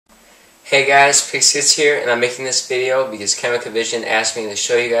Hey guys, Pixkidz here, and I'm making this video because ChemicaVision asked me to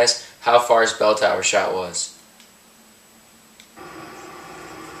show you guys how far his bell tower shot was.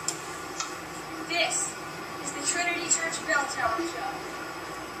 This is the Trinity Church Bell Tower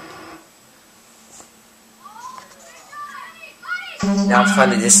Shot. Now to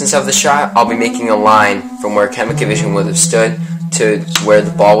find the distance of the shot, I'll be making a line from where ChemicaVision would have stood to where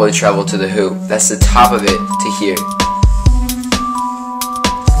the ball would have traveled to the hoop. That's the top of it to here.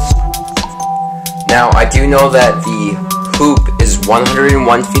 Now, I do know that the hoop is 101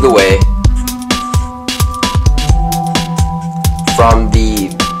 feet away from the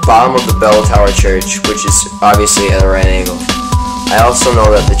bottom of the bell tower church, which is obviously at a right angle. I also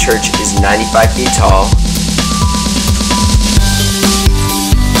know that the church is 95 feet tall,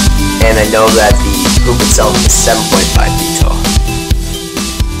 and I know that the hoop itself is 7.5 feet tall.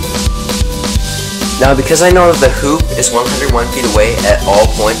 Now, because I know that the hoop is 101 feet away at all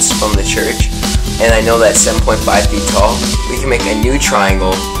points from the church, and I know that 7.5 feet tall, we can make a new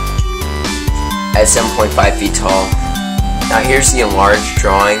triangle at 7.5 feet tall. Now here's the enlarged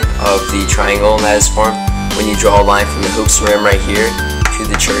drawing of the triangle that is formed when you draw a line from the hoop's rim right here to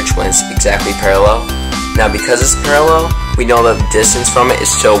the church when it's exactly parallel. Now because it's parallel, we know that the distance from it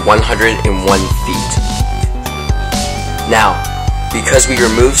is still 101 feet. Now, because we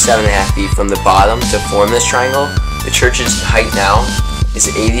removed 7.5 feet from the bottom to form this triangle, the church's height now is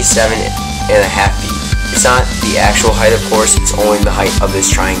 87.5 feet. It's not the actual height, of course, it's only the height of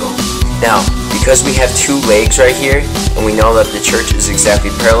this triangle. Now, because we have two legs right here, and we know that the church is exactly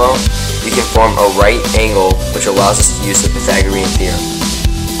parallel, we can form a right angle, which allows us to use the Pythagorean theorem.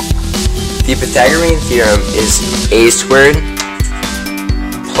 The Pythagorean theorem is a squared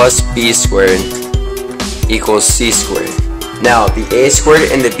plus b squared equals c squared. Now, the a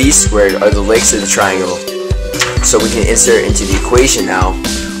squared and the b squared are the legs of the triangle, so we can insert into the equation now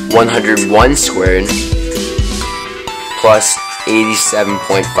 101 squared plus 87.5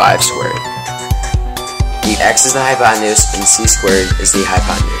 squared. The x is the hypotenuse and c squared is the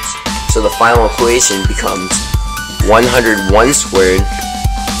hypotenuse. So the final equation becomes 101 squared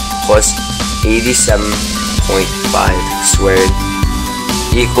plus 87.5 squared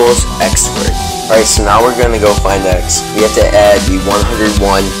equals x squared. Alright, so now we're going to go find x. We have to add the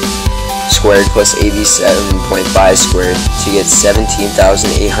 101 squared plus 87.5 squared to get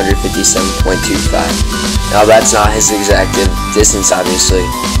 17,857.25. Now that's not his exact distance, obviously.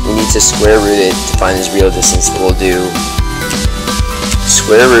 We need to square root it to find his real distance. We'll do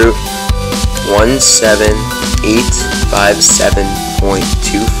square root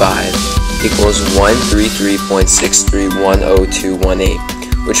 17857.25 equals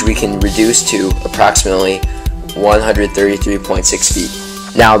 133.631021.8, which we can reduce to approximately 133.6 feet.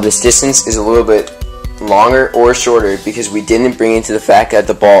 Now, this distance is a little bit longer or shorter because we didn't bring into the fact that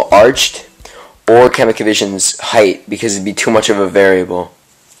the ball arched or ChemicaVision's height because it'd be too much of a variable.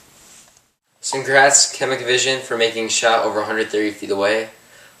 So congrats ChemicaVision for making a shot over 130 feet away.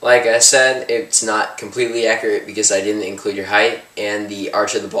 Like I said, it's not completely accurate because I didn't include your height and the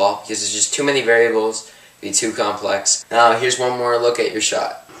arch of the ball because there's just too many variables, it'd be too complex. Now here's one more look at your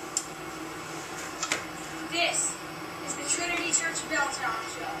shot. This is the Trinity Church Bell Tower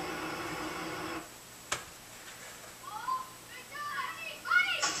Shot.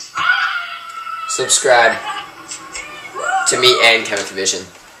 Subscribe to me and ChemicaVision.